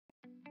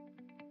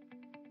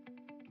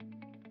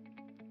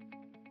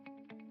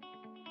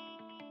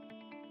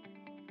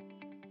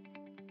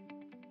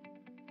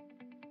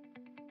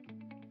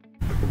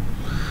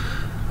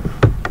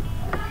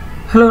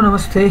Hello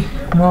नमस्ते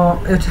म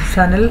YouTube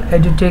channel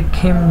edutech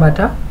खेमबाट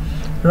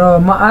र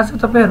म आज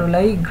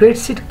तपाईहरुलाई ग्रेड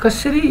सिट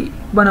कसरी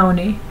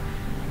बनाउने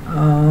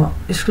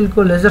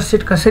स्कुलको लेजर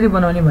सिट कसरी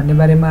बनाउने भन्ने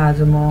बारेमा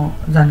आज म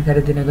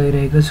जानकारी दिन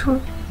गइरहेको छु।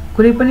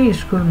 कुनै पनि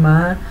स्कुलमा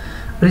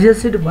रिजल्ट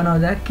सिट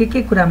बनाउँदा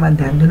के कुरामा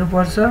ध्यान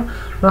दिनुपर्छ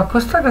र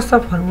कस्ता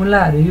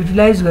फर्मुलाहरु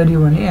युटिलाइज गरियो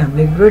भने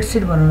हामीले ग्रेड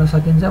सिट बनाउन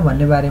सकिन्छ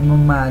भन्ने बारेमा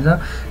म आज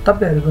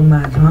तपाईहरुको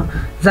माझमा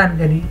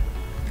जानकारी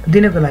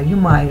दिनको लागि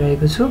म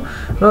आइरहेको छु।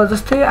 र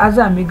जस्तै आज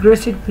हामी ग्रेड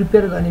सिट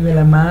प्रिपेयर गर्ने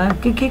बेलामा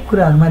के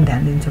कुराहरुमा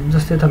ध्यान दिन्छौं।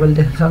 जस्तै तपाईले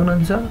देख्न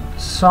सक्नुहुन्छ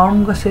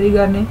सम कसरी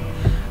गर्ने,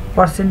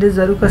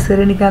 पर्सेन्टेजहरु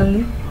कसरी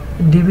निकाल्ने,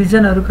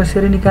 डिभिजनहरु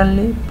कसरी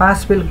निकाल्ने,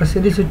 पास फेल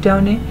कसरी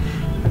छुट्याउने,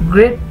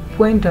 ग्रेड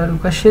पोइन्टहरु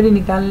कसरी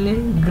निकाल्ने,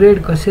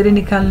 ग्रेड कसरी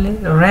निकाल्ने,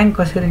 र्यांक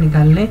कसरी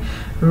निकाल्ने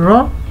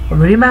र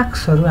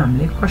रिमार्क्सहरु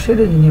हामीले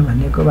कसरी दिने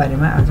भन्नेको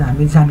बारेमा आज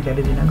हामी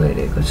जानकारी दिन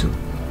गइरहेको छु।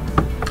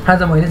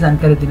 आज मैले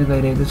जानकारी दिन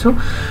गइरहेको छु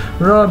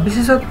र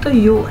विशेषतः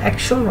यो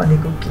एक्सेल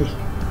भनेको के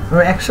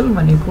र एक्सेल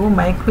भनेको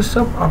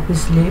माइक्रोसफ्ट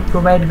अफिसले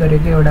प्रोवाइड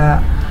गरेको एउटा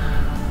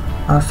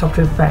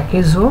सफ्टवेयर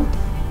प्याकेज हो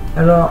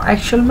र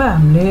एक्सेलमा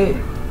हामीले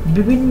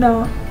विभिन्न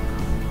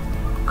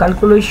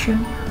क्याल्कुलेसन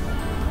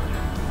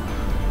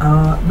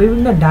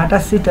विभिन्न डाटा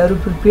सिटहरु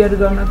प्रिपेयर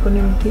गर्नको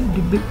निम्ति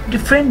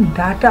डिफरेन्ट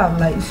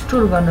डाटाहरुलाई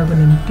स्टोर गर्नको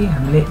निम्ति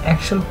हामीले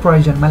एक्सेल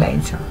प्रयोजनमा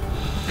ल्याइन्छ।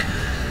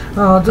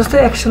 जस्तै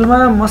एक्सेलमा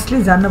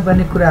मस्टली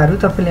जान्नुपर्ने कुराहरु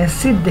तपाईले यहाँ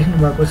सिट देख्नु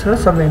भएको छ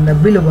सबैभन्दा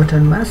बिलो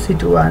बटनमा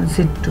सिट 1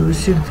 सिट 2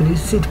 सिट 3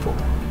 सिट 4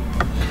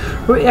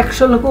 र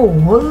एक्सेलको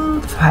होल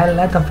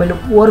फाइललाई तपाईले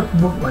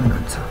वर्कबुक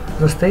भन्नुहुन्छ।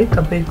 जस्तै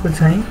तपाईको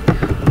चाहिँ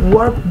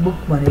वर्कबुक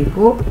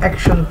भनेको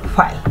एक्सेल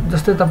फाइल।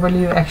 जस्तै तपाईले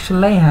यो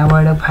एक्सेललाई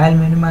यहाँबाट फाइल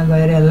मेनुमा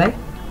गएर यसलाई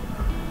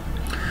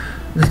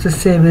जस्तै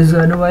सेभ एज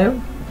गर्नुभयो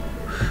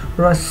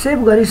र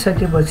सेभ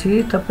गरिसकेपछि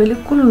तपाईले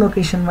कुन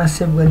लोकेसनमा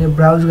सेभ गर्ने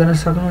ब्राउज गर्न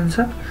सक्नुहुन्छ।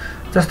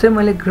 जस्तै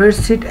मैले ग्रेड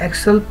सिट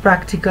एक्सेल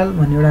प्र्याक्टिकल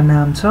भन्ने एउटा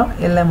नाम छ,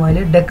 यसलाई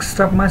मैले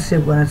डेस्कटपमा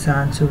सेभ गर्न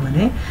चाहन्छु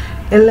भने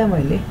यसलाई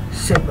मैले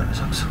सेभ गर्न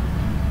सक्छु।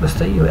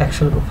 जस्तै यो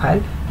एक्सेलको फाइल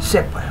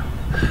सेभ भयो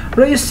र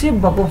यो सेभ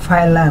भएको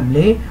फाइललाई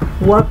हामीले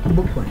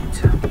वर्कबुक भनिन्छ।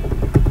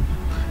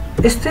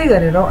 यस्तै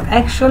गरेर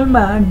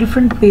एक्सेलमा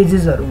डिफरेन्ट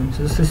पेजेसहरु हुन्छ।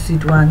 जस्तै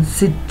सिट 1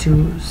 सिट 2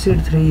 सिट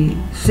 3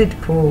 सिट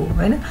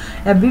 4 हैन,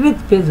 यहाँ विविध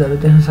पेजहरु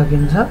देख्न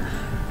सकिन्छ।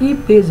 यी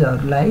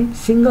पेजहरुलाई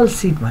सिंगल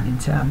सिट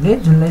भनिन्छ हामीले,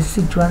 जुनलाई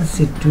सिट 1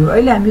 सिट 2।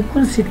 अहिले हामी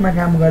कुन सिटमा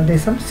काम गर्दै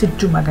छौं? सिट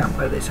 2 मा काम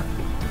गर्दै छौं।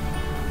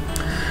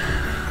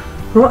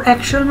 र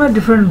एक्सेलमा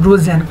डिफरेन्ट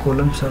रोज एन्ड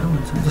कलम्सहरु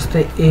हुन्छ।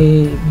 जस्तै A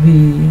B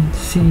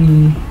C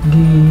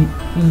D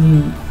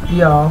E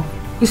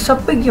F यी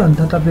सबै के हुन्छ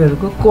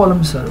तपाईहरुको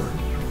कलम्सहरु।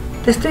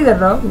 त्यस्तै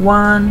गरेर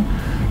 1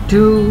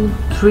 2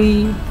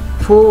 3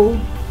 4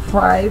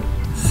 5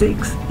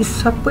 6 यी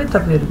सबै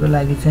तपाईहरुको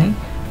लागि चाहिँ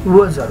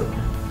रोजहरु।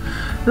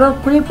 र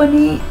कुनै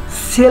पनि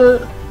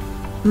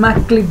सेलमा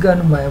क्लिक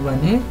गर्नुभयो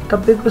भने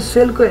तपाईको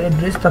सेलको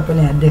एड्रेस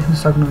तपाईले यहाँ देख्न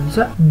सक्नुहुन्छ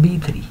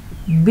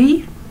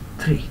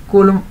B3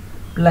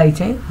 कोलमलाई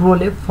चाहिँ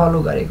रोले फलो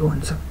गरेको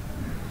हुन्छ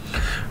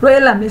र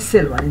यसलाई हामीले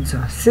सेल भनिन्छ।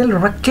 सेल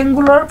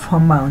रेक्टेंगुलर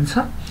फर्ममा हुन्छ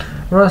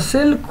र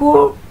सेलको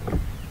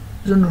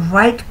जुन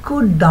राइटको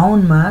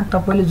डाउनमा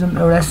तपाईले जुन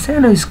एउटा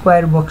सानो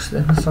स्क्वायर बक्स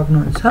देख्न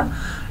सक्नुहुन्छ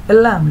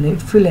यसलाई हामीले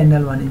फिल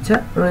ह्यान्डल भनिन्छ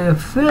र यो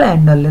फिल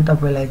ह्यान्डलले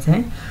तपाईलाई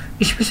चाहिँ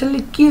स्पेशली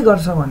के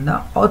गर्छ भन्दा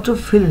अटो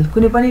फिल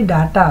कुनै पनि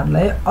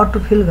डाटाहरुलाई अटो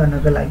फिल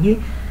गर्नको लागि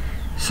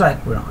सहयोग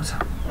पुर्याउँछ।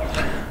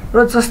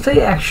 र जस्तै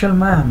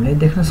एक्सेलमा हामीले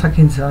देख्न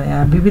सकिन्छ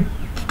यहाँ विविध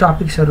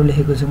टपिक्सहरु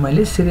लेखेको छु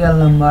मैले, serial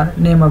number,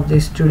 name of the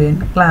student,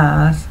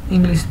 class,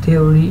 English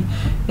theory,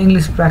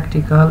 English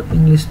practical,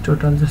 English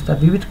total जस्ता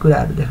विविध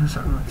कुराहरु देख्न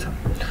सक्नुहुन्छ।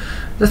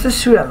 जस्तै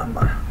सिरियल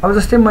नम्बर, अब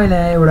जस्तै मैले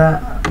यहाँ एउटा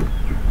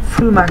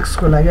फुल मार्क्स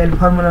को लागि अहिले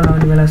फर्मुला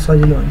लगाउने बेला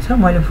सजिलो हुन्छ।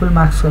 मैले फुल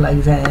मार्क्स को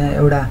लागि चाहिँ यहाँ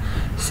एउटा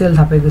सेल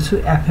थपेको छु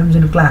एफएम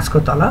जुन क्लासको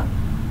तल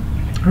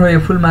र यो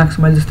फुल मार्क्स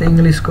मैले जस्तै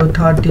इंग्लिशको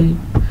 30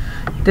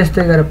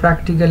 त्यस्तै गरेर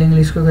प्र्याक्टिकल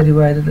इंग्लिशको कति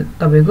भयो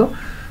तपाईको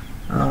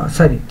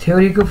सरी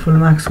थ्योरीको फुल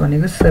मार्क्स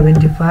भनेको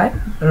 75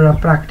 र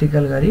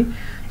प्र्याक्टिकल गरी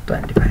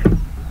 25।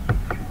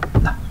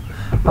 ल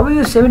अब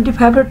यो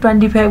 75 र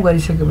 25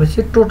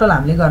 गरिसकेपछि टोटल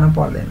हामीले गर्न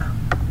पर्दैन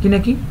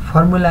किनकि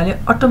फर्मुलाले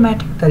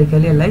अटोमेटिक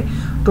तरिकाले यसलाई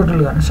टोटल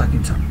गर्न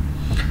सकिन्छ।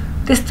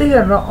 त्यस्तै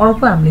गरेर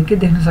अर्को हामीले के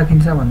देख्न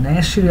सकिन्छ भन्दा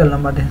यहाँ सिरियल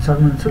नम्बर देख्न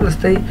सक्नुहुन्छ।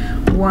 जस्तै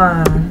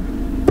 1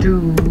 2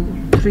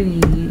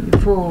 3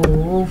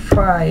 4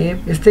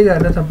 5 यस्तै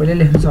गरेर तपाईले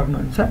लेख्न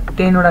सक्नुहुन्छ।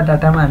 10 वटा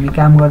डाटामा हामी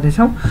काम गर्दै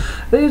छौं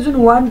र यो जुन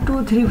 1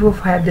 2 3 4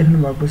 5 देख्नु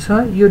भएको छ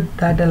यो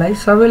डाटालाई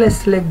सबैलाई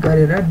सिलेक्ट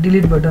गरेर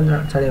डिलिट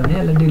बटन चढ्यो भने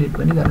यसलाई डिलिट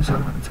पनि गर्न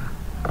सक्नुहुन्छ।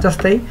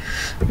 जस्तै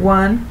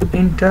 1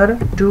 इन्टर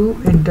 2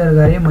 इन्टर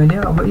गरे मैले।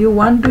 अब यो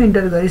 1 2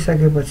 इन्टर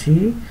गरिसकेपछि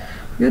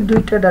यो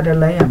दुईटा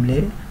डाटालाई हामीले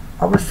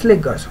अब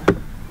सिलेक्ट गर्छौं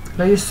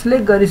र यो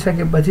सिलेक्ट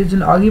गरिसकेपछि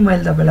जुन अघि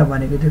मैले तपाईलाई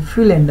भनेको थिए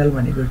फिल ह्यान्डल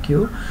भनेको के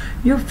हो,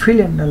 यो फिल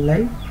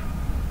ह्यान्डललाई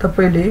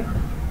तपाईले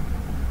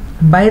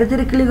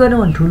बाहिरतिर क्लिक गर्नु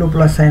भने ठुलो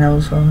प्लस साइन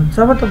आउँछ।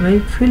 जब तपाई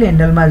फिल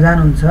ह्यान्डलमा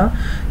जानुहुन्छ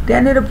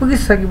त्यहाँनेर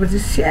पुगिसकेपछि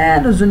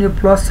सानो जुन यो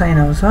प्लस साइन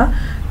आउँछ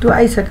त्यो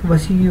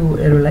आइसकेपछि यो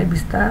एरोलाई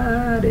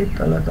बिस्तारै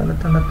तल तल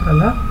तल तल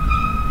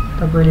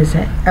तपाईले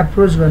चाहिँ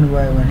एप्रोच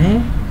गर्नुभयो भने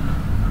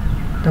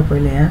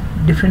तपाईले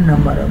यहाँ डिफरेन्ट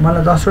नम्बर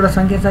मलाई 10 वटा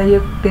संख्या चाहियो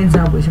 10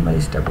 सँग पछि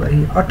मैले स्टप गरे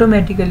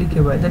अटोमेटिकली के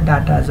भयो त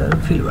डाटाजहरु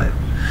फिल भयो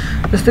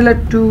जस्तैलाई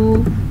 2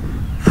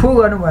 4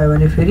 गर्नुभयो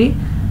भने फेरि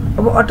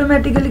अब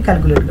अटोमेटिकली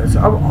क्याल्कुलेट गर्छ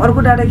अब अर्को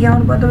डाटा के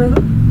आउनु पर्यो तपाईको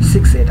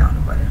 6 8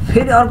 आउनु पर्यो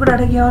फेरि अर्को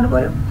डाटा के आउनु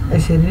पर्यो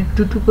यसरी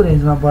 2 2 को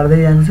रेन्जमा बढ्दै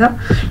जान्छ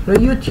र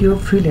यो थियो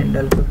फिल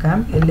ह्यान्डलको काम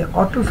यसले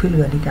अटो फिल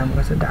गर्ने काम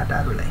गर्छ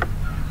डाटाहरुलाई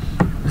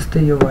जस्तै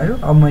यो भयो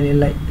अब मैले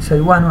यसलाई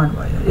सरी 1 1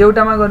 भयो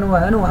एउटामा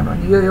गर्नुभयो भने 1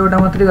 1 यो एउटा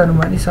मात्रै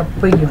गर्नुभयो भने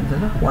सबै के हुन्छ त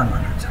 1 1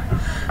 हुन्छ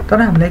तर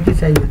हामीलाई के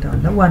चाहियो त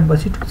भन्दा 1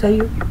 पछि 2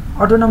 चाहियो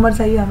अटो नम्बर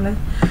चाहियो हामीलाई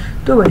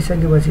त्यो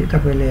भइसकेपछि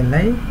तपाईले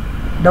यसलाई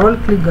डबल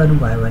क्लिक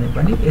गर्नुभयो भने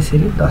पनि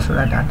यसरी 10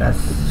 वटा डाटा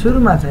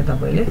सुरुमा चाहिँ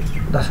तपाईले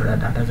 10 वटा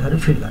डाटाहरु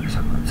फिल गर्न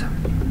सक्नुहुन्छ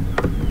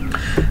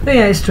र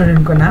यहाँ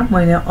स्टुडेन्टको नाम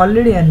मैले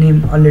अलरेडी यहाँ नेम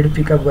अलरेडी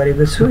पिकअप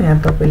गरेको छु यहाँ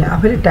तपाईले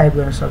आफैले टाइप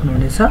गर्न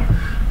सक्नुहुनेछ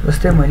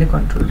जस्तै मैले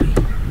कन्ट्रोल भी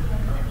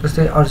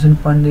जस्तै अर्जुन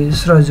पण्डित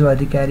सरजु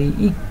अधिकारी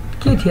यी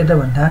के थिए त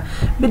भन्दा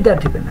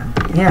विद्यार्थीको नाम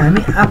यहाँ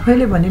हामी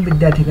आफैले पनि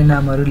विद्यार्थीको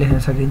नामहरु लेख्न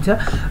सकिन्छ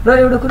र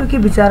एउटा कुरा के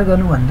विचार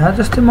गर्नु भन्दा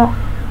जस्तै म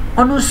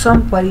अनुसम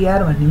परियार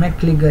भन्नेमा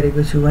क्लिक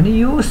गरेको छु भने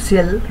यो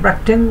सेल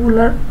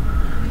रेक्टेंगुलर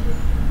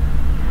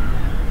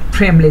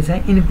फ्रेमले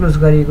चाहिँ इन्क्लोज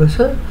गरिएको छ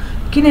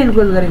किन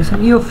इन्क्लोज गरेको छ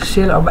यो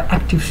सेल अब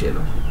एक्टिभ सेल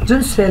हो जुन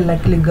सेललाई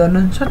क्लिक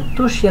गर्नुहुन्छ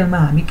त्यो सेलमा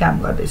हामी काम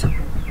गर्दै छौं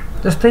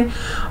जस्तै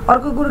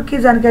अर्को कुरो के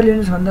जानकारी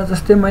लिनुस् भन्दा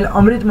जस्तै मैले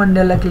अमृत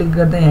मण्डललाई क्लिक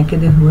गर्दा यहाँ के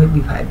देख्नुभयो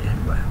B5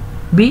 देख्नुभयो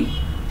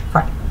B5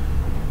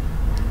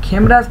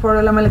 खेमराज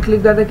पौडेललाई मैले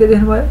क्लिक गर्दा के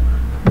देख्नुभयो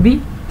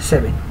B7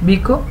 B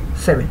को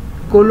 7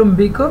 कोलम B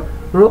को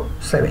रो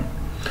 7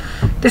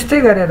 त्यस्तै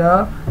गरेर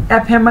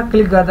FM मा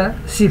क्लिक गर्दा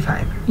C5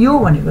 यो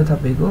भनेको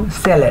तपाईको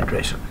सेल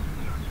एड्रेस हो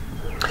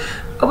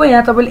अब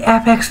यहाँ तपाईले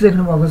fx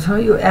देख्नु भएको छ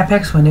यो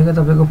fx भनेको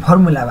तपाईको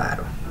फर्मुला बार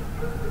हो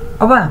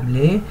अब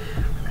हामीले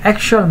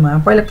एक्चुअलमा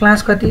पहिला क्लास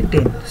कति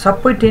 10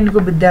 सबै 10 को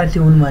विद्यार्थी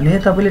हुन् भने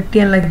तपाईले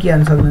 10 लाई के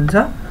गर्न सक्नुहुन्छ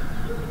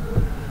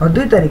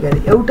दुई तरिकाले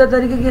एउटा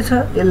तरिका के छ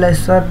यसलाई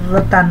सर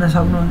तान्न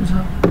सक्नुहुन्छ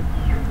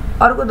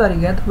अर्को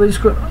तरिका तपाईले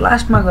यसको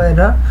लास्टमा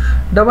गएर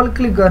डबल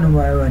क्लिक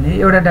गर्नुभयो भने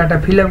एउटा डाटा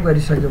फिलअप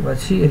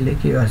गरिसकेपछि यसले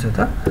के गर्छ त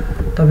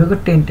तपाईको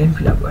 10 10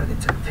 फिलअप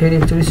गरिदिन्छ फेरि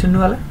एकचोटी सुन्नु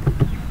होला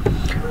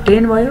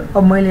 10 भयो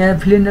अब मैले यहाँ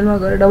फिल ह्यान्डलमा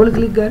गएर डबल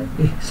क्लिक गरे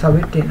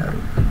सबै 10 हरु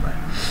भयो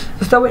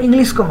जस्तै अब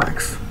इंग्लिशको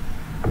मार्क्स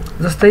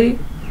जस्तै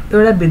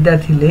एउटा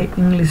विद्यार्थीले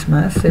इंग्लिशमा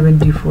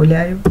 74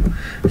 ल्यायो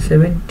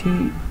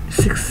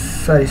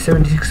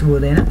 76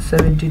 बोल्दैन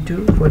 72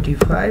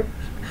 45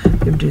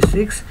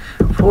 56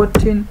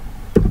 14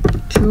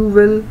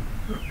 12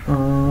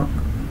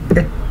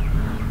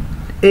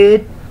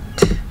 8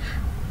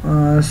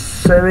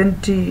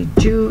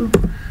 72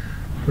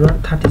 र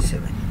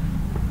 37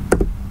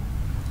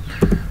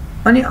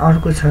 अनि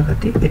अर्को छ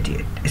कति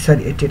 88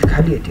 सरी 88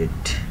 खाली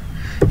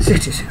 88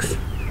 66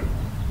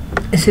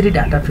 यसरी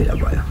डाटा फिलअप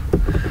भयो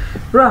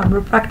र हाम्रो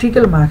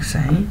प्र्याक्टिकल मार्क्स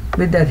चाहिँ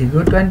विद्यार्थीको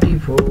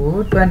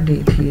 24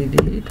 23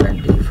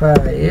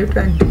 25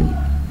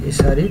 20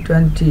 सरी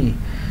 20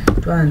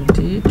 20 20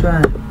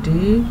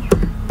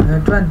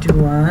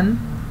 21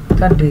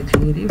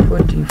 23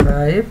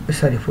 45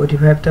 सरी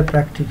 45 त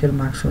प्र्याक्टिकल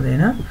मार्क्स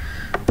हुँदैन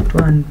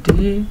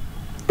 20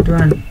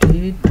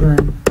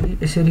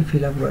 यसरी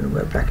फिलअप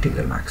गर्नुभयो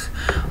प्र्याक्टिकल मार्क्स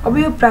अब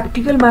यो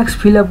प्र्याक्टिकल मार्क्स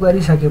फिलअप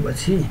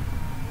गरिसकेपछि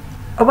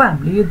अब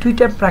हामीले यो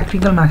दुईटा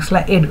प्र्याक्टिकल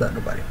मार्क्सलाई एड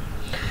गर्नु पर्यो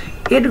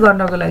एड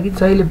गर्नको लागि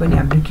जहिले पनि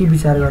हामीले के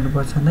विचार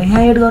गर्नुपर्छ भन्दा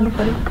यहाँ एड गर्नु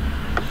पर्यो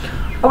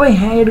अब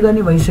यहाँ एड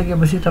गर्ने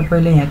भइसकेपछि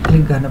तपाईले यहाँ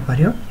क्लिक गर्न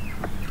पर्यो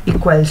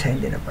इक्वल साइन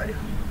दिन पर्यो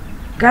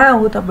कहाँ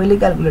हो तपाईले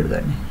क्याल्कुलेट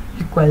गर्ने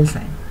इक्वल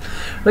साइन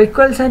र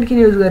इक्वल साइन किन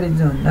युज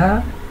गरिन्छ भन्दा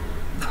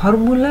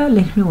फर्मुला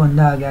लेख्नु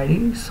भन्दा अगाडि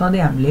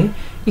सधैँ हामीले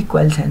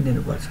इक्वल साइन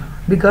दिनुपर्छ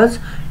because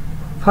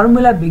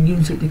formula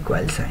begins with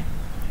equal sign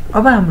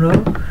अब हाम्रो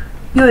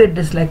यो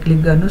एड्रेसलाई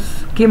क्लिक गर्नुस्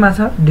केमा छ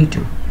D2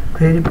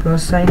 फेरि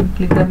प्लस साइन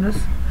क्लिक गर्नुस्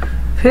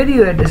फेरि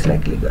यो एड्रेसलाई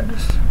क्लिक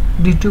गर्नुस्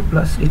D2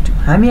 प्लस E2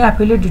 हामी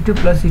आफैले D2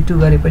 प्लस E2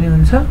 गरे पनि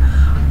हुन्छ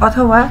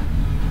अथवा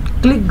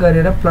क्लिक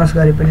गरेर प्लस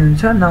गरे पनि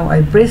हुन्छ now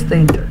I press the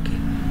enter की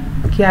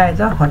के आयो त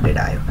 100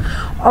 आयो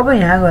अब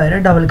यहाँ गएर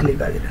डबल क्लिक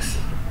गरिदिनुस्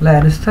ल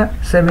हेर्नुस् त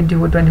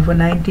 74 24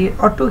 90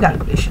 अटो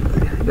क्याल्कुलेसन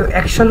गर्यो यो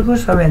एक्सेल को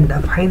सबैभन्दा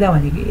फाइदा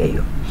भनेको यही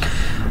हो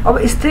अब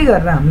यस्तै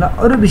गरेर हामीलाई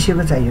अरु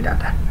विषयको चाहियो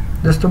डाटा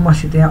जस्तो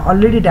मसित यहाँ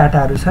अलरेडी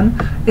डाटाहरु छन्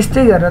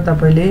यस्तै गरेर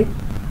तपाईले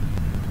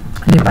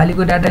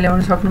नेपालीको डाटा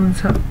ल्याउन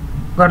सक्नुहुन्छ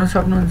गर्न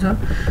सक्नुहुन्छ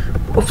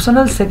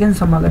अप्सनल सेकेन्ड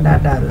सम्मको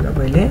डाटाहरु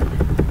तपाईले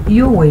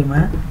यो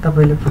वेमा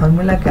तपाईले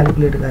फर्मुला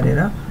क्याल्कुलेट गरेर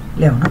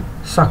ल्याउन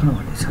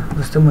सक्नुहुनेछ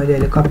जस्तो मैले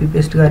अहिले कपी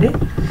पेस्ट गरे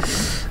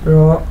र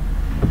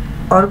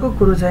अर्को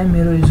कुरो चाहिँ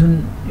मेरो जुन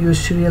यो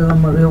सिरियल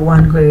नम्बर यो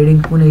 1 को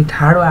हेडिङ कुनै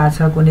ठाडो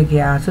आछ कुनै के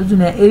आछ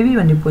जुन यहाँ एबी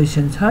भन्ने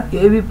पोजिसन छ यो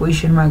एबी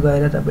पोजिसनमा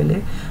गएर तपाईले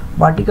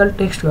भर्टिकल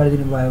टेक्स्ट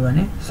गरिदिनु भयो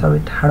भने सबै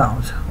ठाडो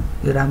आउँछ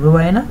यो राम्रो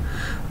भएन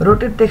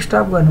रोटेट टेक्स्ट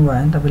अफ गर्नु भयो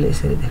भने तपाईले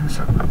यसरी देख्न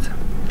सक्नुहुन्छ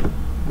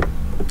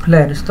ल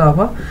हेर्नुस् त अब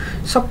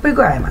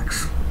सबैको आयो मार्क्स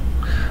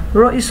र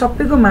यो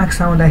सबैको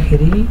मार्क्स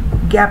आउँदाखेरि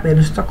ग्याप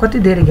हेर्नुस् त कति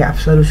धेरै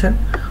ग्याप्सहरु छन्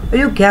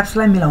यो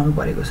ग्याप्सलाई मिलाउनु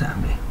परेको छ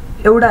हामीले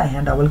एउटा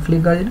यहाँ डबल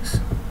क्लिक गरिदिनुस्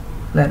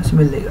ल हेर्नुस्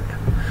मिल्दै गयो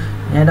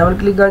यहाँ डबल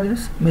क्लिक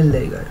गरिदिनुस्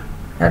मिल्दै गयो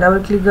यहाँ डबल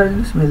क्लिक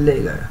गरिदिनुस् मिल्दै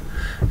गयो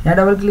यहाँ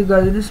डबल क्लिक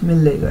गरिदिनुस्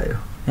मिल्दै गयो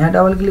यहाँ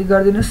डबल क्लिक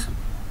गरिदिनुस्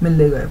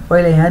मिल्दै गयो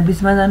पहिला यहाँ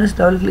बीचमा जानुस्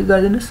डबल क्लिक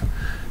गरिदिनुस्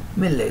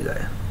मिल्दै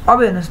गयो अब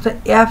हेर्नुस् त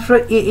एफ र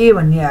ए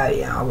भन्ने आयो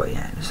यहाँ अब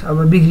यहाँ हेर्नुस् अब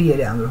बिग्रियो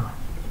हाम्रो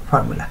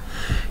फर्मुला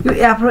यो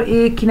एफ र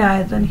ए किन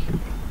आयो त नि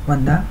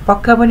भन्दा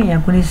पक्का पनि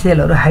यहाँ कुनै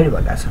सेलहरु हाइड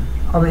भएका छन्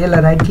अब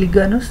यसलाई राइट क्लिक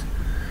गर्नुस्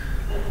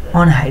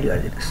अन हाइड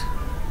गरिदिनुस्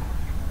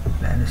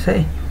ल हेर्नुस् है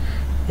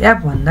एफ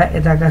भन्दा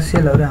यताका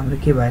सेलहरु हाम्रो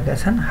के भएका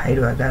छन् हाइड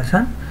भएका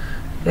छन्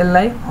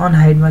यसलाई अन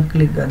हाइडमा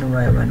क्लिक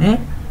गर्नुभयो भने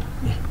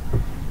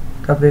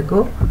तपाईको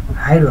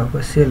हाइड भएको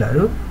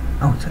सेलहरु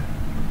आउँछन्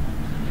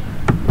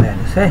ल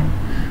हेर्नुस् है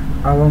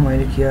अब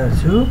मैले के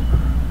गर्छु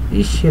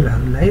यी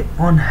सेलहरुलाई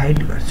अन हाइड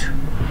गर्छु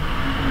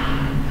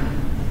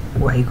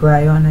y को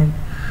आयो अन हाइड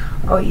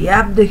अब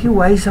एफ देखि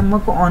y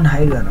सम्मको अन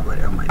हाइड गर्नु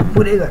पर्यो मैले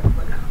पुरै गर्नु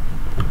पर्यो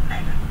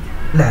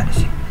ल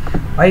हेर्नुस्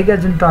y का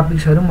जुन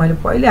टपिक्सहरु मैले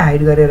पहिले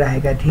हाइड गरेर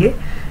राखेका थिए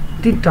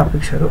ती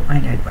टपिक्सहरु अन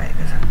हाइड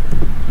भएका छन्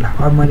ल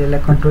अब मैले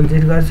यसलाई कन्ट्रोल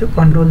जेड गर्छु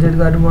कन्ट्रोल जेड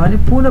गर्नुभयो भने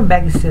पुनः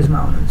ब्याक स्टेजमा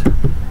आउनुहुन्छ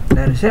ल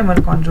हेर्नुस् है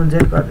मैले कन्ट्रोल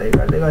जेड गर्दै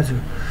गर्छु ल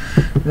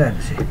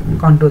हेर्नुस् है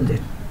कन्ट्रोल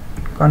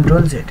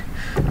जेड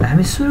ल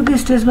हामी सुरुको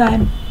स्टेजमा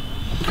आयौं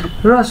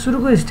र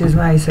सुरुको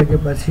स्टेजमा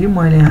आइसकेपछि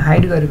मैले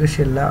हाइड गरेको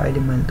सेललाई अहिले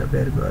मैले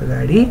तपाईहरुको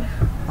अगाडि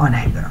अन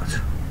हाइड गराउँछु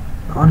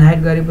अन हाइड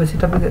गरेपछि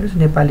तपाईको हेर्नुस्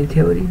नेपाली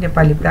थ्योरी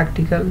नेपाली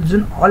प्र्याक्टिकल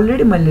जुन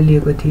अलरेडी मैले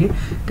लिएको थिए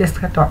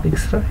त्यसका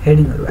टपिक्स र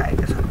हेडिङहरु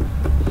आएका छन्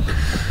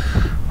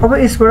अब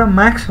यसबाट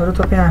मार्क्सहरु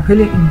तपाई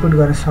आफैले इनपुट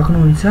गर्न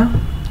सक्नुहुन्छ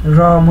र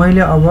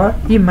मैले अब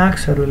यी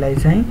मार्क्सहरुलाई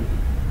चाहिँ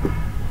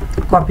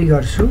कपी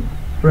गर्छु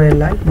र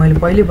यसलाई मैले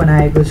पहिले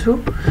बनाएको छु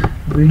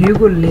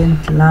भिडियोको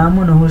लेन्थ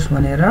लामो नहोस्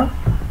भनेर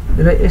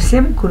र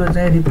सेम कुरो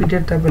चाहिँ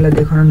रिपिटेड तपाईलाई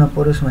देखाउन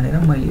नपरोस् भनेर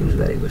मैले युज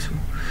गरेको छु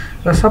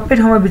र सबै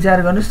ठाउँमा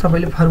विचार गर्नुस्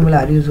तपाईले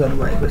फर्मुलाहरु युज गर्नु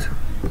भएको छ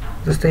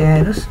जस्तै यहाँ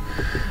हेर्नुस्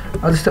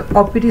जस्तै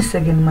ओपीटी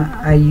सेकेन्डमा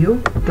आइयो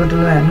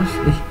टोटलमा हेर्नुस्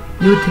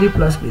u3 +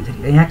 v3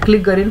 यहाँ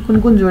क्लिक गरेर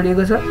कुन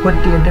जोडिएको छ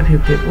 48 र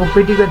 58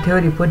 ओपीटी को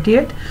थ्योरी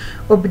 48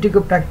 ओपीटी को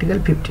प्र्याक्टिकल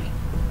 50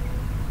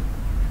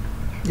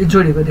 यो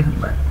जोडिएको देख्नु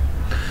भयो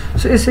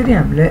सो यसरी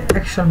हामीले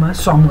एक्सेलमा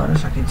सम गर्न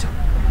सकिन्छ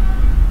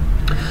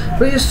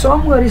र यो सम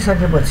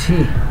गरिसकेपछि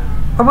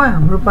अब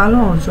हाम्रो पालो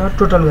आउँछ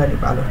टोटल गर्ने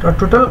पालो र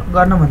टोटल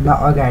गर्न भन्दा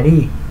अगाडि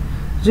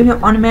जुन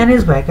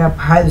अनम्यानेज भएका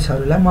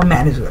फाइल्सहरुलाई म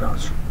म्यानेज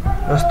गराउँछु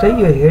जस्तै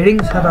यो हेडिङ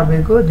छ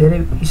तपाईको धेरै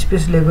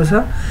स्पेस लिएको छ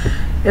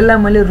यसलाई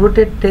मैले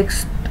रोटेट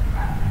टेक्स्ट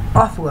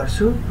अफ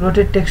गर्छु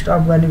रोटेट टेक्स्ट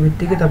अफ गर्ने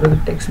बित्तिकै तपाईको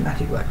टेक्स्ट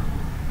माथि गयो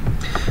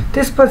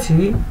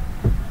त्यसपछि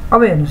अब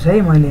हेर्नुस्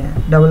है मैले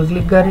डबल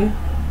क्लिक गरे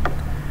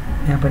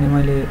यहाँ पनि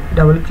मैले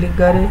डबल क्लिक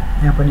गरे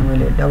यहाँ पनि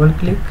मैले डबल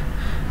क्लिक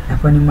यहाँ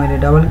पनि मैले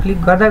डबल क्लिक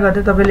गर्दा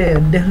गर्दै तपाईले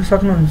देख्न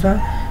सक्नुहुन्छ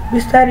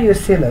बिस्तारै यो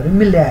सेलहरु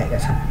मिल्दै आएका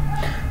छन्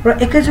र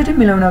एकैचोटी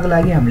मिलाउनको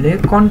लागि हामीले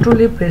कन्ट्रोल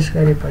ए प्रेस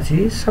गरेपछि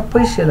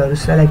सबै सेलहरु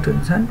सिलेक्ट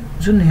हुन्छन्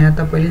जुन यहाँ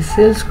तपाईले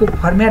सेल्सको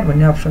फर्म्याट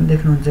भन्ने अप्सन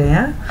देख्नुहुन्छ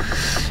यहाँ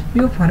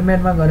यो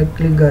फर्म्याटमा गएर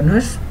क्लिक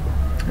गर्नुस्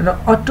र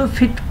auto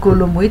fit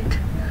kolam with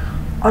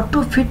auto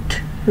fit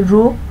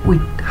row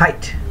with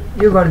height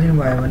यो गरिदिनु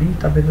भयो भने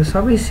तपाईको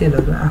सबै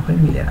सेलहरु आफै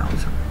मिलेर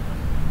आउँछ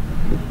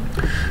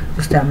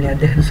जस्तै हामीले यहाँ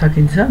देख्न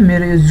सकिन्छ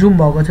मेरो यो जुम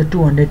भएको छ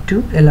 202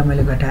 यसलाई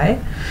मैले घटाए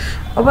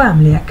अब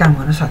हामीले यहाँ काम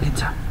गर्न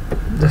सकिन्छ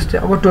जस्तै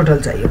अब टोटल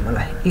चाहियो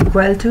मलाई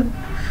इक्वल टु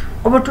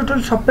अब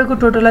टोटल सबैको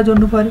टोटललाई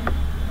जोड्नु पर्यो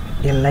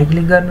यसलाई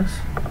क्लिक गर्नुस्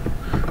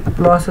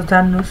प्लस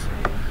चान्नुस्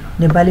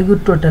नेपालीको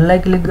टोटललाई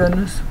क्लिक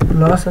गर्नुस्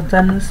प्लस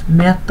चान्नुस्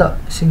म्याथ त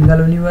सिंगल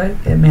हुने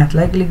भयो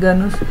म्याथलाई क्लिक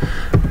गर्नुस्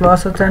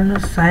प्लस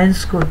चान्नुस्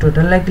साइन्सको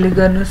टोटललाई क्लिक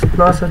गर्नुस्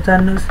प्लस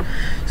चान्नुस्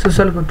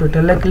सोशलको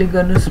टोटललाई क्लिक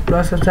गर्नुस्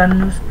प्लस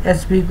चान्नुस्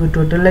एचपी को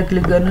टोटललाई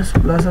क्लिक गर्नुस्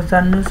प्लस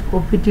चान्नुस्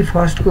ओपीटी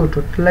फर्स्ट को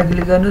टोटललाई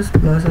क्लिक गर्नुस्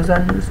प्लस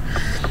चान्नुस्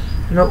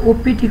र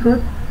ओपीटी को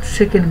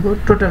सेकेन्ड को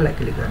टोटललाई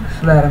क्लिक गर्नुस्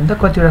ल हेरौँ त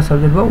कतिवटा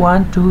सब्जेक्ट भयो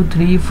 1 2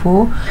 3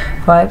 4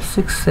 5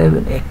 6 7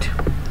 8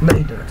 ल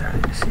इन्टर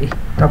चार्दिनुस्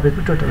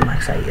तपाईको टोटल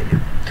मार्क्स आइहाल्यो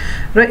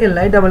र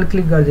यसलाई डबल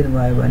क्लिक गरिदिनु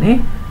भयो भने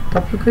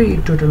तपाईको यी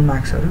टोटल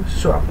मार्क्सहरु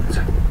शो अप हुन्छ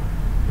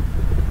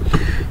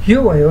यो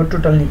भयो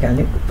टोटल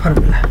निकाल्ने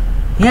फर्मुला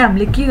यहाँ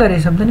हामीले के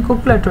गरेछौं त नि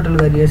कोकुलाई टोटल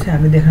गरिएछ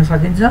हामी देख्न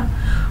सकिन्छ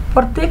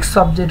प्रत्येक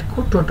सब्जेक्टको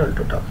टोटल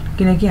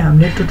किनकि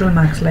हामीले टोटल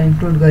मार्क्सलाई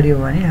इन्क्लुड गरियो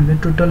भने हामीले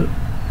टोटल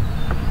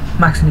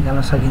मार्क्स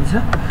निकाल्न सकिन्छ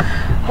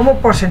अब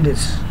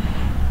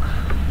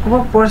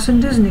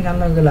पर्सेन्टेज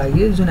निकाल्नको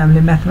लागि जुन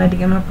हामीले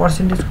म्याथमेटिकलमा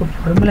पर्सेन्टेजको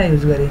फर्मुला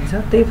युज गरिन्छ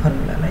त्यही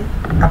फर्मुलालाई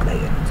अप्लाई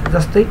गरिन्छ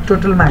जस्तै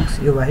टोटल मार्क्स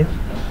यो भयो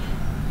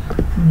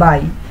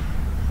बाइ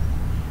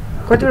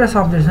कतिवटा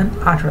सब्जेक्ट छन्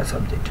 8 वटा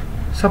सब्जेक्ट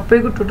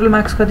सबैको टोटल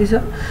मार्क्स कति छ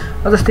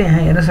जस्तै यहाँ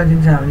हेर्न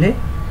सकिन्छ हामीले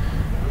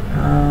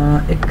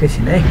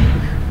एकैछिन है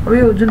अब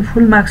यो जुन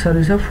फुल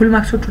मार्क्सहरु छ फुल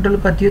मार्क्सको टोटल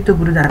कति हो त्यो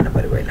गुरु जान्न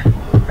पर्यो पहिला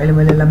अहिले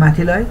मैले यसलाई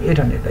माथि लए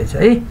 800 रहेछ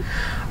है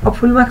अब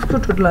फुल मार्क्सको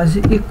टोटल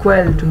चाहिँ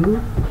इक्वल टु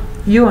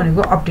यो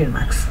भनेको obtain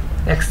marks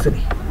x3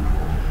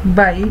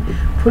 by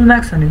full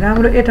marks भनेको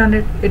हाम्रो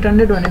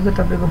 800 भनेको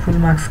तपाईको फुल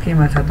मार्क्स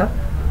केमा छ त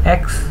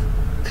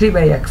x3 /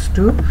 x2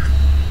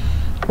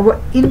 अब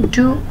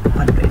इन्टु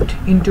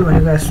 100 इन्टु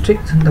भनेको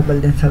स्ट्रिक्ट डबल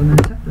डेसिमल छ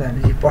ल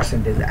भनेपछि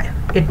पर्सेन्टेज आयो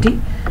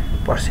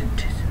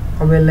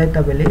 80%। अब यसलाई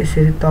तपाईले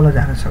यसरी तल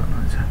झार्न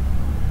सक्नुहुन्छ।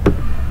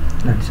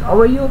 अब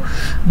यो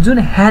जुन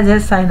ह्याज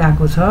साइन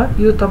आएको छ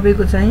यो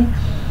तपाईको चाहिँ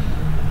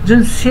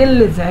जुन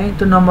सेलले चाहिँ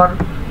त्यो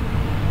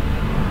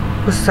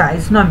नम्बरको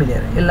साइज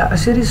नमिलेर यसलाई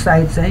यसरी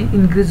साइज चाहिँ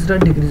इन्क्रिज र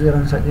डिक्रिज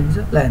गराउन सकिन्छ।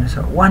 ल हेर्नुस्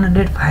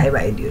 105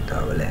 आइदियो त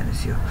अब ल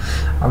हेर्नुस् यो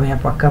अब यहाँ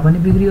पक्का पनि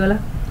बिग्रियो होला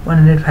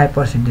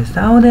 105% त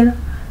आउँदैन।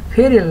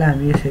 फेरि यसलाई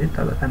हामी यसरी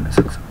तल तान्न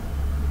सक्छौँ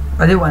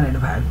अझै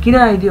 105 किन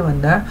आइदियो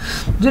भन्दा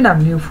जुन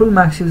हामीले फुल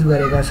मार्क्स युज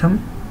गरेका छौँ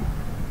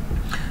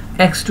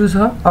x2 छ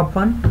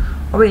अपन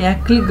अब यहाँ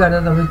क्लिक गर्दा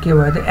तपाईँ के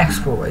भयो त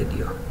x4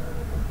 भइदियो।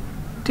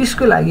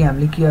 त्यसको लागि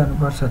हामीले के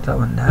गर्नुपर्छ त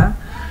भन्दा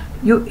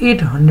यो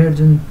 800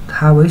 जुन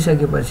थाहा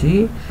भइसकेपछि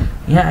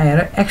यहाँ आएर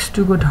x2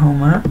 को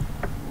ठाउँमा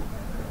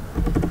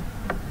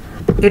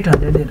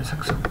 800 दिन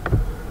सक्छौँ।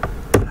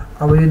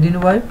 अब यो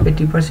दिनुभयो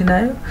 80%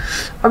 आयो।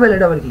 अब यसलाई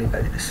डबल क्लिक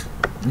गरिदिनुहोस्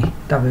नि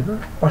तपाईको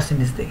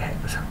पर्सेन्टेज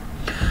देखाएको छ।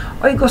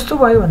 अहिले कस्तो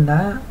भयो भन्दा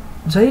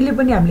जहिले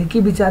पनि हामीले के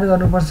विचार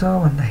गर्नुपर्छ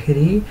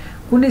भन्दाखेरि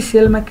कुनै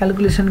सेलमा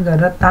क्याल्कुलेसन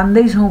गरेर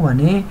तान्दै छौं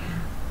भने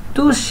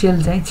त्यो सेल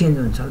चाहिँ चेन्ज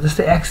हुन्छ।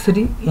 जस्तै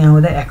x3 यहाँ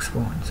हुँदा x4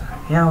 हुन्छ,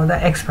 यहाँ हुँदा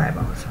x5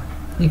 आउँछ।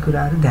 यी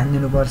कुराहरु ध्यान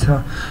दिनुपर्छ।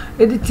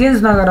 यदि चेन्ज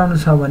नगराउनु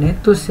छ भने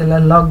त्यो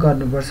सेललाई लक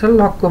गर्नुपर्छ।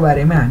 लकको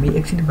बारेमा हामी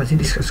एकछिनपछि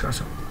डिस्कस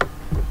गर्छौं।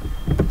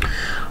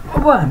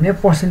 अब हामीले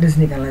पर्सेन्टेज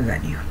निकाल्न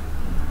जानियो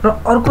र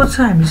अर्को छ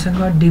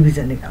हामीसँग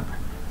डिभिजन निकाल्न।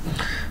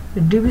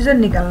 डिभिजन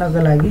निकाल्नको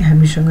लागि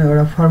हामीसँग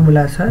एउटा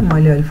फर्मुला छ।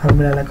 मैले अहिले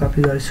फर्मुलालाई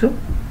कपी गर्छु।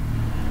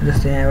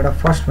 जस्तै यहाँ एउटा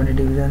फर्स्ट भन्ने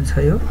डिभिजन छ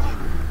यो।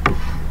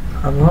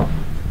 अब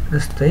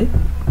जस्तै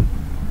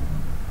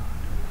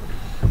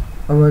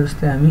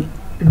हामी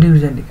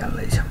डिभिजन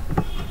निकाल्दै छौं।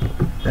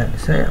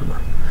 हेर्नुस् है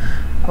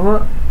अब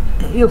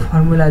यो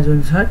फर्मुला जुन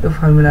छ यो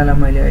फर्मुलालाई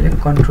मैले अहिले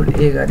कन्ट्रोल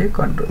ए गरे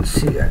कन्ट्रोल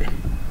सी गरे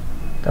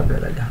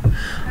तपाईहरुलाई देखाउँ।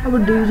 अब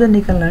डिभिजन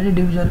निकाल्न भने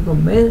डिभिजनको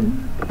मेन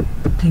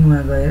थिङमा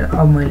गएर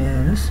अब मैले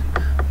हेर्नुस्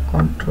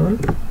कन्ट्रोल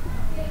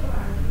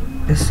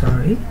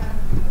सरी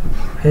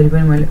फेरि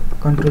पनि मैले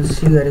कन्ट्रोल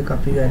सी गरे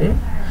कपी गरे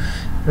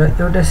र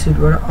एउटा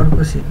सिटबाट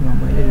अर्को सिटमा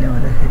मैले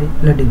ल्याउँदाखेरि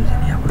ल डिभिजन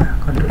यहाँबाट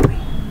कन्ट्रोल बी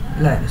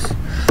ल हेर्नुस्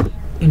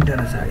इन्टर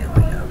नचाडे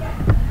मैले अब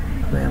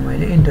यहाँ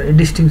मैले इन्टर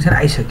डिस्टिंक्सन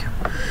आइसक्यो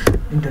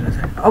इन्टर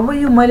नचाडे। अब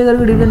यो मैले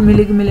गरेको डिभिजन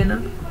मिल्यो कि मिलेन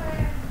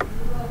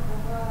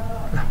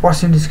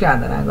पर्सेन्टेजकै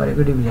आधारमा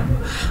गरेको डिभिजन हो।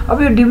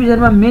 अब यो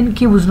डिभिजनमा मेन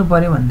के बुझ्नु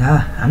पर्यो भन्दा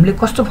हामीले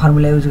कस्तो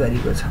फर्मुला युज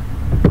गरेको छ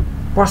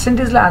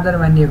पर्सेन्टेजलाई आधार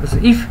मानिएको छ।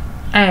 इफ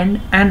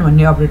एन्ड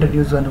भन्ने अपरेटर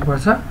युज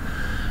गर्नुपर्छ।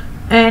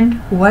 And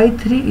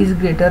y3 is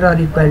greater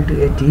or equal to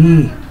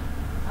 80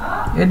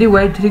 यदि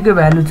y3 को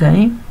भ्यालु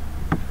चाहिँ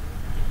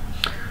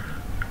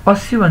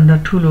 80 भन्दा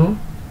ठूलो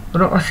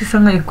र 80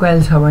 सँग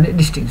इक्वल छ भने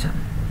डिस्टिंक्सन,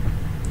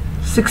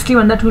 60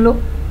 भन्दा ठूलो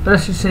र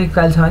 60 सँग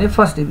इक्वल छ भने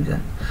फर्स्ट डिभिजन।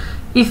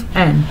 इफ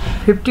एन्ड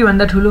 50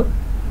 भन्दा ठूलो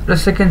र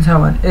सेकेन्ड छ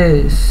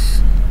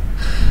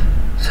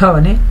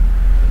भने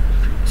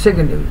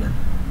सेकेन्ड डिभिजन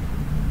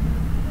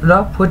र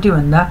 40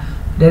 भन्दा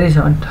धेरै छ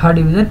भने थर्ड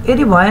डिभिजन।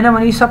 यदि भएन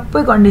भने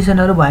सबै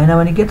कन्डिसनहरु भएन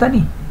भने के त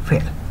नि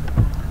फेल।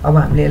 अब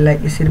हामीले यसलाई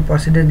यसरी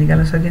पर्सेन्टेज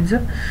निकाल्न सकिन्छ।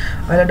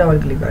 अहिले डबल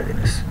क्लिक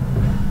गरिदिनुस्।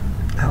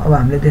 अब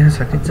हामीले देख्न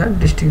सकिन्छ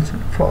डिस्टिंक्सन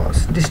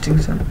फर्स्ट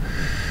डिस्टिंक्सन।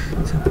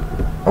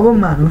 अब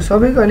मानौ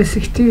सबैको अहिले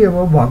 60 अब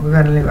भएको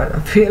कारणले गर्दा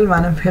फेल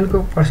मानौ फेलको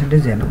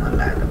पर्सेन्टेज हेर्न मन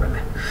लाग्यो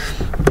तपाईलाई।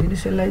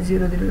 दिनुस् यसलाई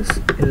 0 दिनुस्,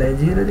 यसलाई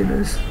 0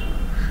 दिनुस्,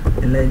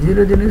 यसलाई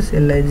 0 दिनुस्,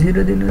 यसलाई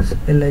 0 दिनुस्,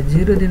 यसलाई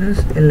 0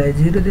 दिनुस्, यसलाई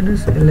 0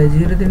 दिनुस्, यसलाई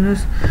 0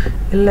 दिनुस्,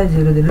 यसलाई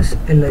 0 दिनुस्,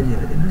 यसलाई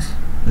 0 दिनुस्।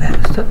 ल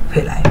हेर्नुस् त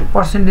फेल आयो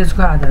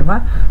पर्सेन्टेजको आधारमा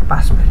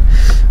पास फेल।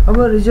 अब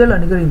रिजल्ट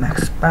भनेको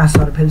रिमार्क्स पास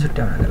अर फेल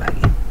छुट्याउनको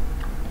लागि।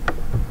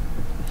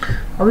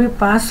 अब यो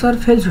पास अर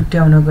फेल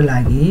छुट्याउनको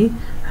लागि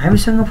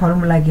हामीसँग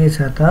फर्मुला के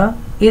छ त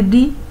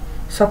यदि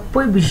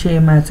सबै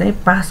विषयमा चाहिँ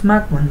पास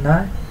मार्क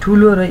भन्दा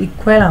ठूलो र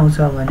इक्वल आउँछ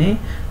भने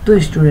त्यो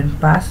स्टुडेन्ट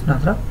पास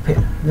नत्र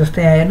फेल।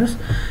 जस्तै यहाँ हेर्नुस्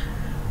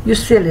यो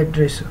सेल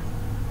एड्रेस हो।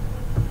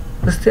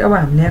 जस्तै अब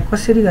हामीले यहाँ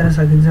कसरी गर्न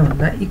सकिन्छ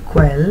भन्दा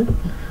इक्वल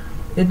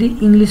यदि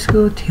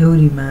इंग्लिशको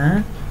थ्योरीमा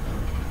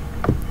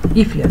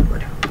इफ ल्याउनु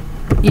पर्यो।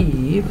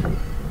 इफ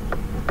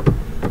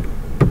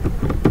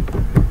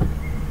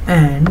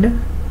एन्ड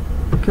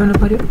के हुनु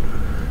पर्यो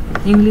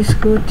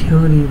इंग्लिशको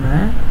थ्योरीमा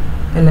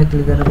यसलाई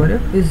क्लिक गर्नु पर्यो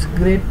is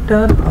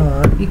greater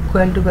or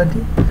equal to कति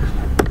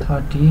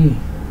 30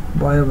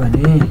 भयो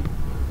भने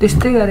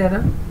त्यस्तै गरेर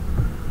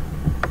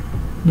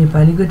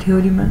नेपालीको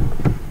थ्योरीमा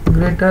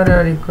ग्रेटर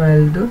अर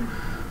इक्वल टु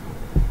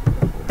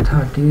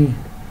 30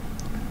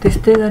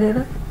 त्यस्तै गरेर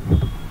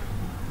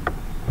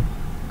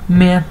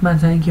म्याथमा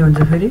चाहिँ के हुन्छ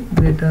फेरि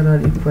greater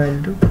or equal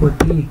to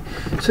 40।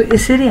 So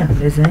यसरी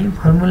हामीले चाहिँ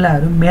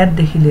फर्मुलाहरु म्याथ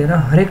देखि लिएर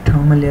हरेक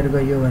ठाउँमा लिएर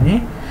गयो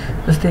भने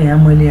जस्तै यहाँ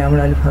मैले यहाँबाट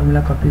अहिले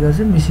फर्मुला कपी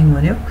गर्छु मिसिङ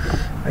भन्यो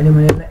अहिले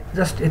मैले यसलाई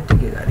जस्ट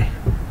यतिकै गरे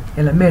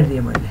यसलाई मेट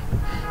दिए मैले।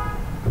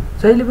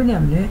 जहिले पनि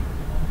हामीले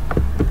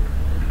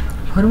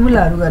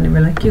फर्मुलाहरु गर्ने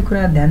बेला के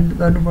कुरा ध्यान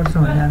गर्नुपर्छ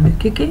भन्दा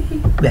हामीले के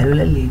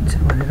भ्यालुलाई लिन्छ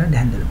भनेर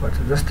ध्यान दिनुपर्छ।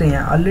 जस्तै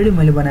यहाँ अलरेडी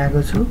मैले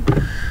बनाएको छु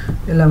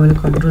यसलाई मैले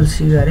कन्ट्रोल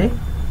सी गरे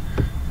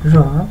र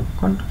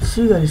कन्ट्रोल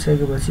सी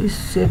गरिसकेपछि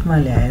सेटमा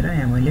ल्याएर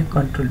यहाँ मैले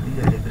कन्ट्रोल भी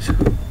गरेको छु।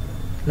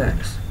 ल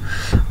हेर्नुहोस्,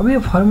 अब यो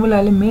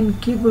फर्मुलाले मेन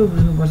के कुरो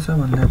बुझ्नुपर्छ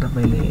भन्दा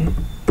तपाईँले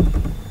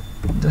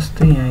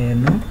जस्तै यहाँ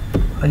हेर्नु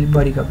अलि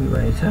बढी कपी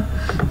भएछ।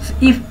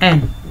 इफ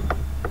एन्ड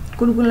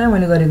कुन कुनलाई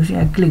मैले गरेको छु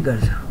यहाँ क्लिक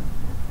गर्छु।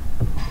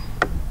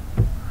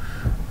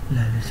 ल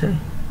हेर्नुहोस् है,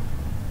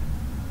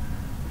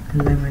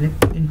 यसलाई मैले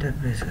इन्टर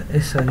प्रेस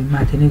गरेँ, सरी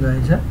माथि नै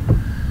गएछ,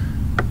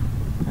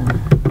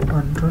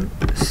 control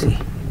C,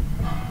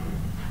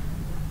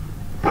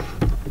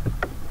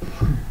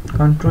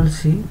 control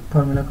C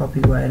formula copy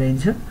भएर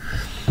हिँड्छ।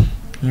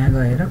 यहाँ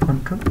गएर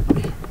कन्ट्रोल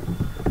ए,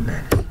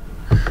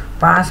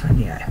 पास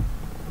भन्ने आयो।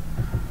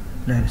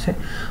 ल हेर्नुहोस् है,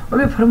 अब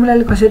यो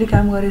फर्मुलाले कसरी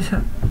काम गरेछ,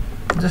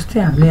 जस्तै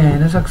हामीले यहाँ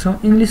हेर्न सक्छौँ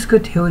इङ्ग्लिसको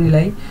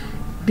थ्योरीलाई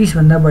 30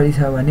 भन्दा बढी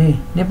छ भने,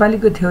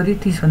 नेपालीको थ्योरी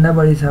 30 भन्दा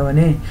बढी छ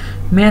भने,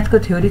 म्याथको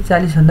थ्योरी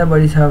 40 भन्दा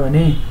बढी छ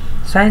भने,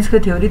 साइन्सको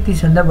थ्योरी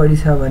 30 भन्दा बढी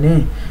छ भने,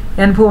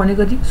 एन्फो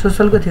भनेको कति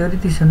सोशलको थ्योरी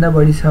 30 भन्दा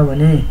बढी छ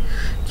भने,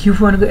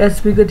 क्युफो भनेको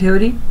एचपीको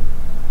थ्योरी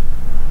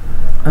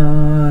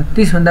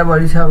 30 भन्दा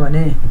बढी छ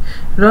भने,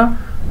 र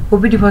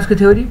ओपिटी फर्स्टको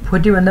थ्योरी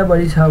 40 भन्दा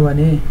बढी छ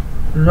भने,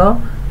 र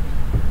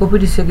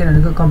ओपिटी सेकेन्ड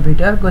भनेको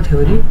कम्प्युटरको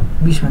थ्योरी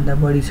 20 भन्दा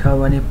बढी छ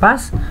भने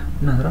पास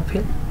नत्र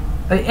फेल।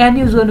 एन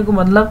युज गर्नुको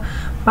मतलब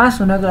पास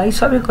हुनको लागि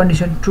सबै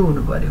कन्डिसन ट्रु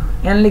हुनु पर्यो।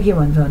 एनले के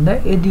भन्छ भन्दा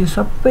यदि यो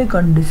सबै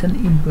कन्डिसन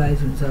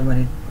इम्प्लाइज हुन्छ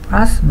भने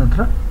पास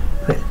नत्र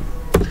फेल।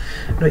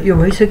 र यो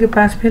भइसक्यो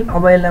पास फेल।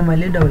 अब यसलाई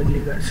मैले डबल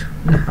क्लिक गर्छु,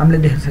 हामीले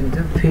देख्न सकिन्छ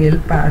फेल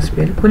पास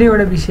फेल, कुनै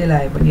एउटा विषय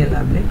लाए पनि यसलाई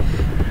हामीले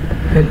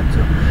फेल हुन्छ।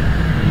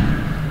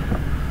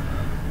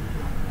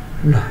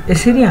 ल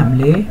यसरी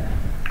हामीले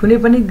कुनै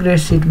पनि ग्रेड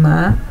सिटमा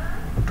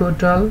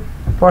टोटल,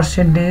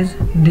 पर्सेन्टेज,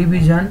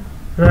 डिभिजन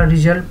र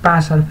रिजल्ट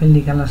पास अर फेल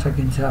निकाल्न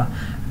सकिन्छ।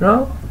 र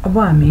अब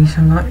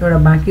हामीसँग एउटा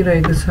बाँकी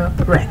रहेको छ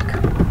र्याङ्क।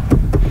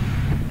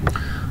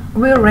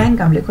 अब यो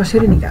र्याङ्क हामीले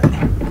कसरी निकाल्ने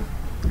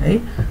है,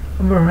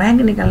 अब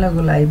र्याङ्क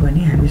निकाल्नको लागि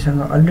पनि हामीसँग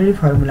अलरेडी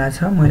फर्मुला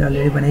छ, मैले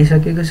अलरेडी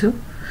बनाइसकेको छु।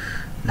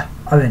 ल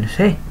अब हेर्नुहोस्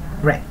है,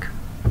 र्याङ्क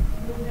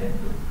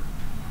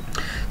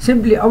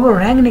सिम्पली अब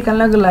र्याङ्क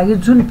निकाल्नको लागि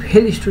जुन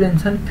फेल स्टुडेन्ट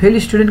छन्, फेल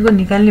स्टुडेन्टको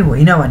निकाल्ने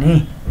होइन भने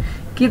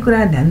के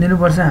कुरा ध्यान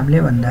दिनुपर्छ हामीले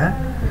भन्दा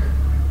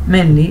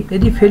मेनली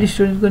यदि फेल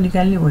स्टुडेन्टको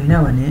निकाल्ने होइन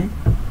भने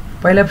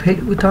पहिला फेल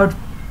विथआउट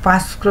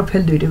पास र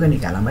फेल दुइटैको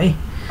निकालौँ है।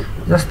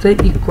 जस्तै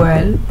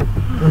इक्वल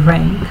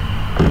र्याङ्क,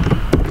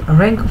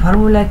 र्याङ्कको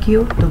फर्मुला के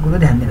हो त्यो कुरो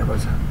ध्यान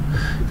दिनुपर्छ।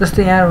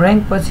 जस्तै यहाँ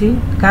र्याङ्क पछि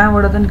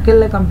कहाँबाट त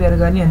केलाई कम्पेयर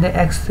गर्ने भन्दा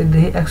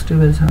x3देखि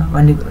x12सम्म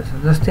भन्ने कुरो छ।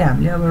 जस्तै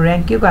हामीले अब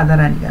र्याङ्क के को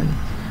आधारमा निकाल्ने,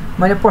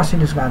 मैले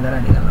पर्सेन्टेजको आधारमा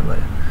निकाल्नु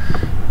पर्यो।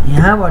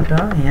 यहाँबाट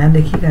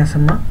यहाँदेखि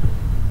कहाँसम्म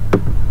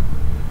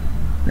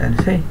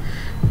हेर्नुहोस् है,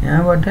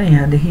 यहाँबाट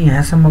यहाँदेखि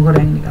यहाँसम्मको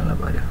र्याङ्क निकाल्नु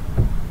पर्यो।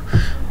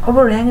 अब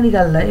र्याङ्क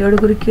निकाल्दा एउटा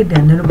कुरो के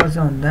ध्यान दिनुपर्छ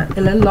भन्दा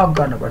यसलाई लक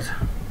गर्नुपर्छ।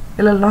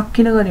 यसलाई लक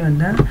किन गर्ने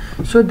भन्दा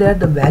so that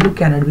the value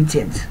cannot be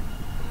change.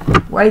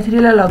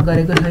 y3 लाई लक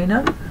गरेको छैन,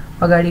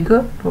 अगाडिको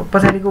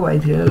पछाडिको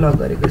y3 लाई लक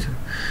गरेको छु।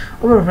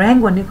 अब र्याङ्क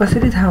भन्ने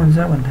कसरी थाहा हुन्छ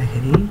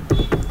भन्दाखेरि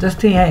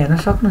जस्तै यहाँ हेर्न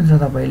सक्नुहुन्छ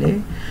तपाईँले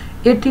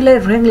 80 लाई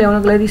र्याङ्क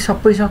ल्याउनको लागि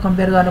सबैसँग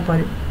कम्पेयर गर्नु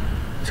पर्यो,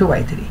 सो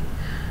y3।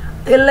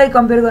 यसलाई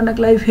कम्पेयर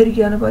गर्नको लागि फेरि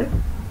के गर्नु पर्यो,